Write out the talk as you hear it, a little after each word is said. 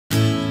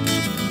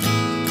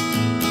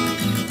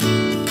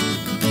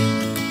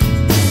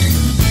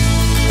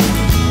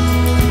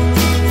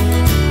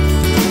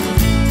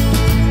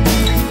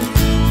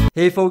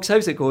Hey folks,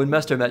 how's it going?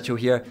 Mr. Mitchell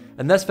here.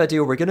 In this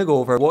video we're going to go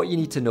over what you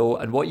need to know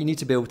and what you need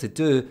to be able to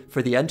do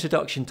for the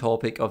introduction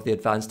topic of the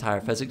Advanced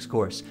Higher Physics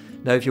course.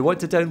 Now if you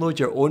want to download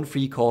your own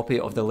free copy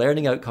of the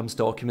learning outcomes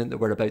document that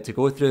we're about to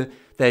go through,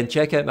 then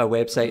check out my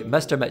website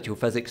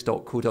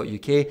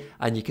mrmitchellphysics.co.uk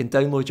and you can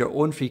download your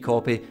own free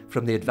copy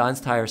from the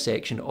Advanced Higher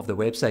section of the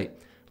website.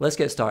 Let's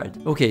get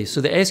started. Okay,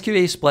 so the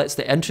SQA splits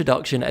the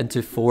introduction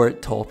into 4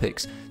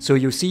 topics. So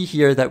you'll see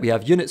here that we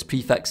have units,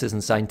 prefixes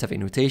and scientific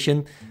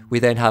notation. We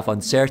then have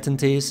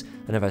uncertainties,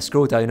 and if I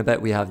scroll down a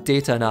bit we have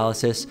data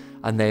analysis,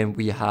 and then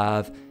we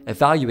have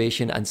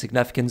evaluation and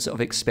significance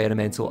of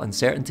experimental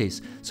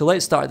uncertainties. So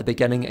let's start at the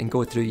beginning and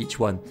go through each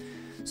one.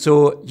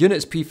 So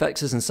units,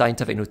 prefixes and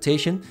scientific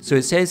notation. So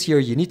it says here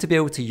you need to be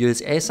able to use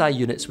SI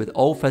units with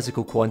all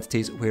physical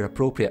quantities where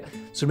appropriate.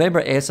 So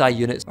remember, SI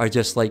units are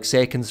just like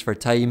seconds for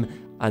time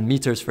and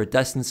meters for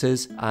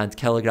distances and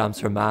kilograms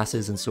for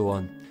masses and so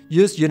on.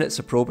 Use units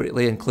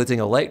appropriately, including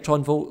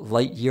electron volt,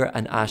 light year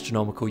and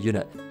astronomical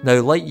unit.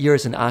 Now light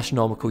years and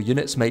astronomical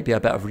units might be a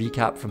bit of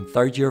recap from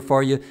 3rd year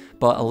for you,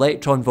 but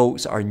electron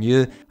volts are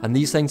new and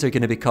these things are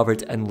going to be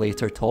covered in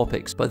later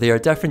topics, but they are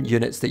different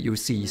units that you'll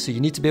see, so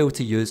you need to be able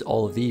to use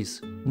all of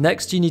these.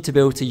 Next, you need to be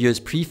able to use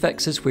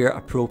prefixes where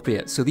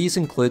appropriate, so these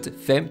include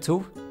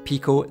femto,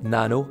 pico,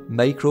 nano,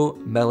 micro,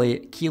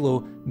 milli,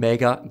 kilo,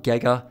 mega,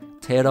 giga,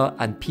 tera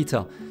and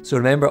peta. So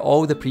remember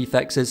all the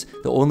prefixes.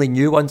 The only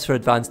new ones for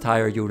Advanced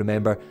Higher you'll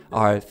remember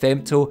are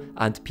femto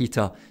and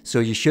peta,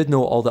 so you should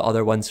know all the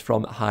other ones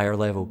from higher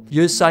level.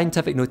 Use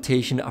scientific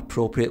notation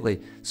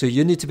appropriately, so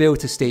you need to be able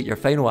to state your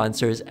final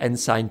answers in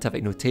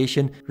scientific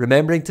notation,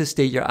 remembering to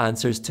state your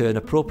answers to an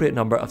appropriate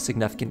number of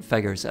significant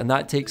figures, and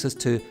that takes us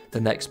to the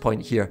next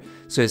point here.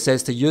 So it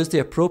says to use the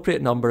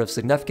appropriate number of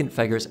significant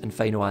figures in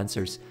final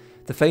answers.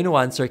 The final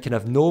answer can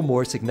have no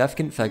more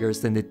significant figures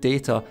than the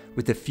data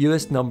with the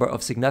fewest number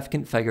of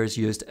significant figures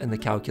used in the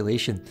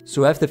calculation.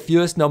 So if the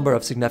fewest number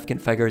of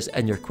significant figures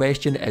in your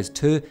question is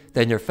 2,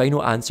 then your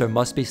final answer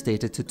must be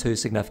stated to 2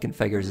 significant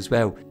figures as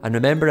well. And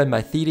remember, in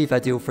my theory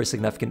video for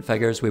significant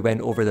figures we went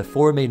over the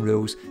 4 main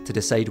rules to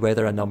decide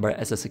whether a number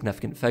is a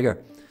significant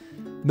figure.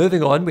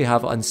 Moving on, we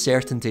have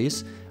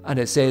uncertainties, and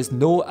it says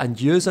know and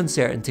use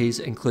uncertainties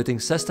including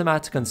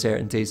systematic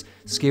uncertainties,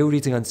 scale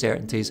reading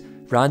uncertainties,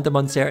 random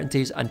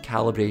uncertainties and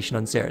calibration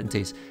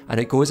uncertainties, and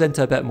it goes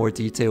into a bit more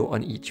detail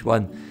on each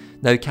one.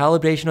 Now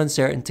calibration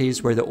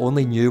uncertainties were the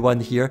only new one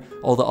here,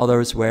 all the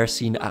others were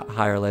seen at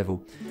higher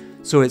level.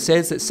 So it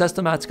says that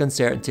systematic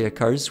uncertainty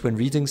occurs when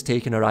readings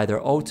taken are either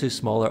all too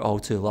small or all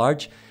too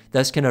large.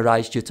 This can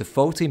arise due to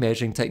faulty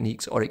measuring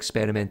techniques or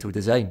experimental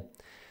design.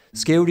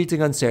 Scale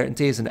reading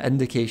uncertainty is an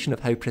indication of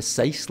how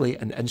precisely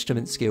an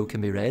instrument scale can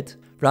be read.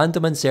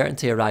 Random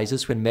uncertainty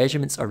arises when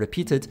measurements are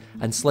repeated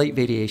and slight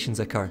variations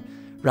occur.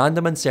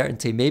 Random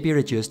uncertainty may be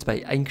reduced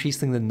by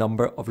increasing the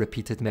number of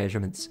repeated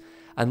measurements.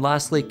 And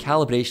lastly,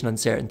 calibration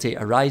uncertainty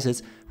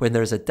arises when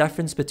there is a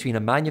difference between a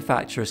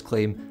manufacturer's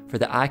claim for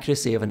the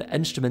accuracy of an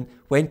instrument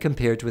when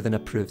compared with an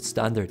approved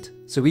standard.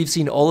 So we've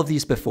seen all of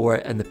these before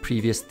in the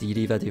previous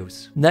theory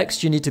videos.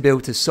 Next, you need to be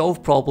able to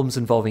solve problems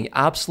involving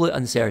absolute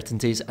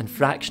uncertainties and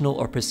fractional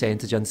or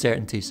percentage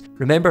uncertainties.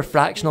 Remember,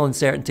 fractional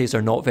uncertainties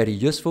are not very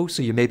useful,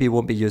 so you maybe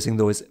won't be using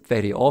those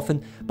very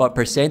often, but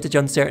percentage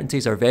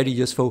uncertainties are very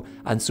useful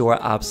and so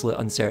are absolute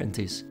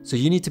uncertainties. So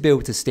you need to be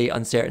able to state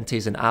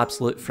uncertainties in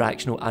absolute,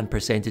 fractional and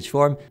percentage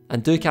form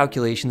and do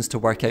calculations to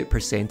work out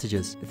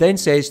percentages. It then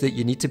says that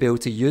you need to be able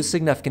to use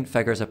significant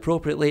figures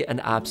appropriately in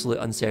absolute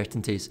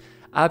uncertainties.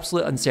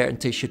 Absolute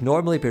uncertainty should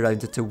normally be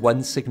rounded to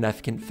 1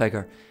 significant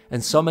figure.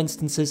 In some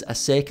instances, a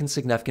second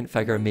significant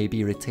figure may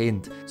be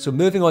retained. So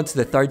moving on to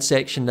the 3rd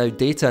section now,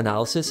 data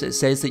analysis, it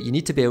says that you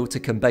need to be able to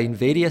combine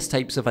various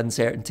types of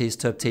uncertainties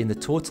to obtain the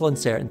total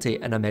uncertainty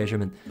in a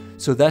measurement.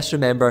 So this,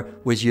 remember,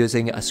 was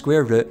using a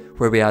square root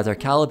where we had our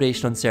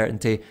calibration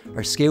uncertainty,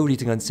 our scale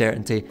reading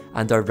uncertainty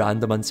and our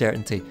random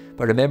uncertainty.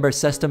 But remember,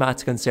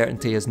 systematic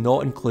uncertainty is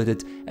not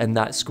included in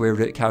that square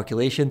root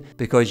calculation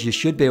because you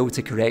should be able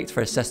to correct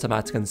for a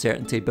systematic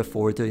uncertainty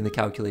before doing the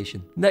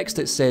calculation. Next,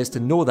 it says to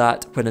know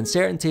that when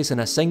uncertainties in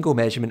a single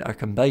measurement are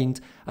combined,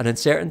 an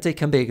uncertainty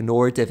can be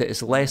ignored if it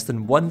is less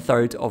than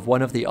 1/3 of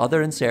one of the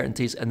other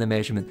uncertainties in the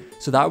measurement.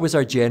 So that was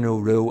our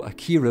general rule, a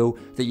key rule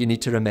that you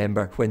need to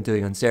remember when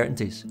doing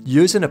uncertainties.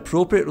 Use an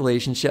appropriate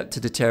relationship to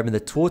determine the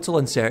total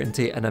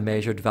uncertainty in a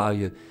measured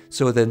value.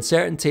 So the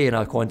uncertainty in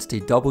a quantity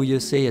W,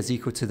 say, is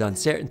equal to the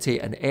uncertainty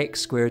in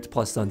x squared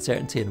plus the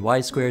uncertainty in y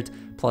squared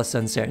plus the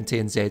uncertainty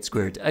in z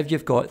squared, if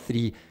you've got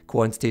 3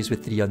 quantities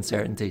with 3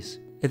 uncertainties.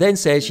 It then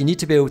says you need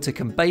to be able to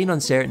combine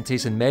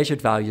uncertainties and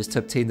measured values to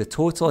obtain the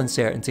total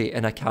uncertainty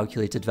in a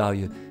calculated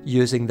value,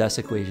 using this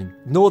equation.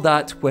 Know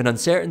that when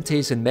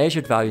uncertainties and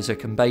measured values are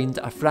combined,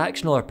 a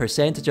fractional or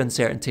percentage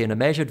uncertainty in a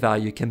measured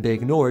value can be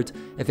ignored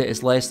if it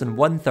is less than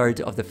 1/3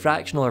 of the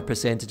fractional or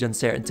percentage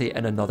uncertainty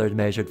in another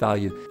measured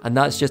value. And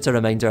that's just a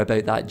reminder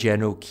about that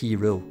general key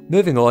rule.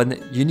 Moving on,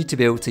 you need to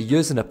be able to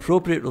use an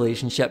appropriate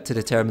relationship to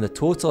determine the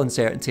total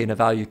uncertainty in a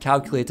value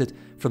calculated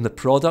from the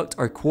product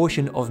or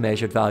quotient of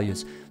measured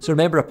values. So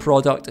remember, a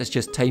product is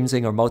just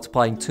timesing or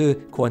multiplying two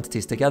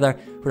quantities together,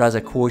 whereas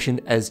a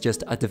quotient is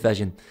just a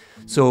division.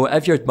 So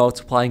if you're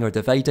multiplying or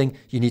dividing,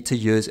 you need to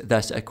use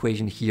this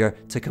equation here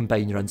to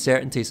combine your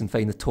uncertainties and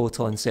find the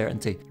total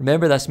uncertainty.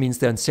 Remember, this means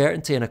the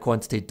uncertainty in a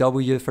quantity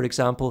W, for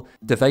example,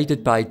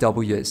 divided by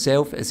W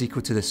itself is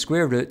equal to the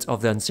square root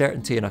of the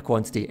uncertainty in a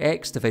quantity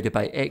X divided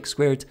by X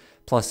squared,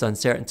 plus the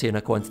uncertainty in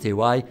a quantity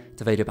Y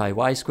divided by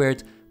Y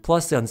squared,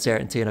 plus the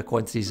uncertainty in a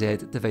quantity Z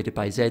divided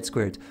by Z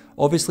squared.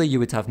 Obviously, you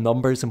would have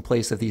numbers in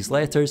place of these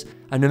letters,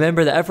 and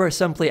remember that if we're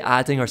simply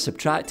adding or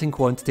subtracting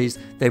quantities,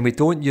 then we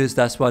don't use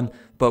this one,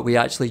 but we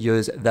actually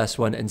use this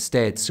one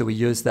instead. So we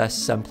use this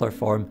simpler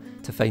form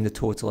to find the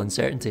total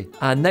uncertainty.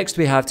 And next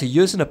we have to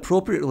use an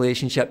appropriate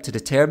relationship to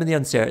determine the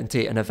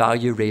uncertainty in a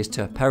value raised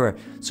to a power.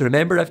 So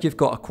remember, if you've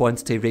got a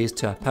quantity raised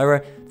to a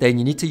power, then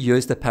you need to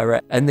use the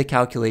power in the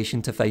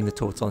calculation to find the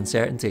total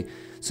uncertainty.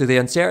 So the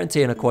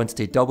uncertainty in a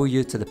quantity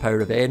W to the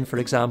power of n, for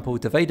example,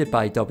 divided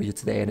by W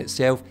to the n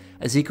itself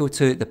is equal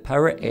to the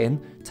power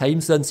n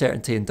times the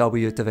uncertainty in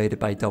W divided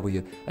by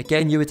W.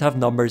 Again, you would have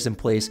numbers in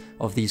place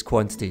of these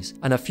quantities.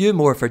 And a few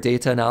more for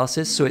data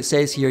analysis. So it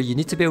says here you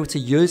need to be able to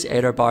use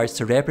error bars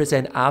to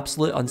represent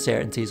absolute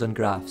uncertainties on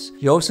graphs.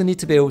 You also need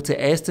to be able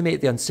to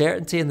estimate the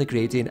uncertainty in the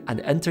gradient and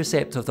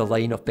intercept of the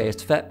line of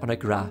best fit on a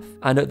graph.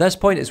 And at this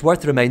point, it's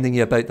worth reminding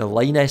you about the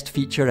linest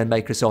feature in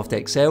Microsoft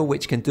Excel,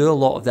 which can do a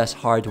lot of this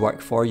hard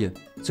work for you.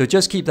 So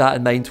just keep that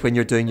in mind when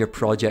you're doing your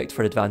project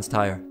for Advanced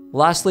Hire.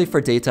 Lastly,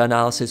 for data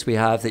analysis, we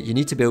have that you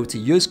need to be able to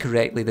use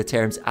correctly the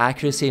terms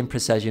accuracy and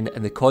precision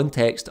in the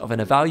context of an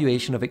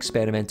evaluation of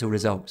experimental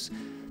results.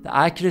 The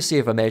accuracy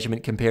of a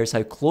measurement compares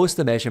how close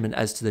the measurement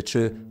is to the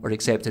true or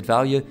accepted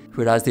value,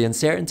 whereas the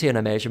uncertainty in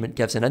a measurement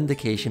gives an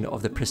indication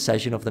of the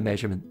precision of the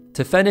measurement.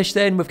 To finish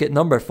then, we've got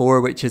number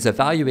 4, which is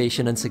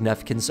evaluation and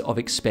significance of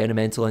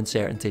experimental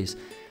uncertainties.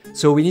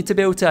 So we need to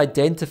be able to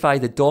identify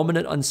the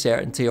dominant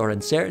uncertainty or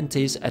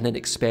uncertainties in an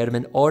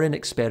experiment or in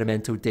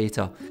experimental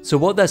data. So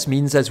what this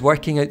means is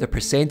working out the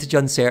percentage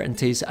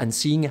uncertainties and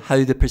seeing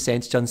how the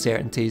percentage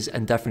uncertainties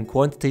in different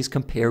quantities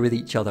compare with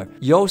each other.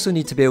 You also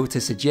need to be able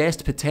to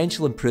suggest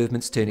potential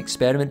improvements to an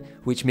experiment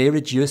which may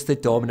reduce the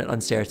dominant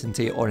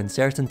uncertainty or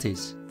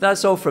uncertainties.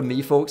 That's all from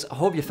me, folks. I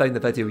hope you found the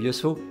video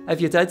useful.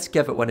 If you did,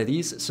 give it one of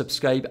these,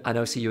 subscribe, and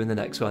I'll see you in the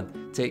next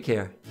one. Take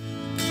care.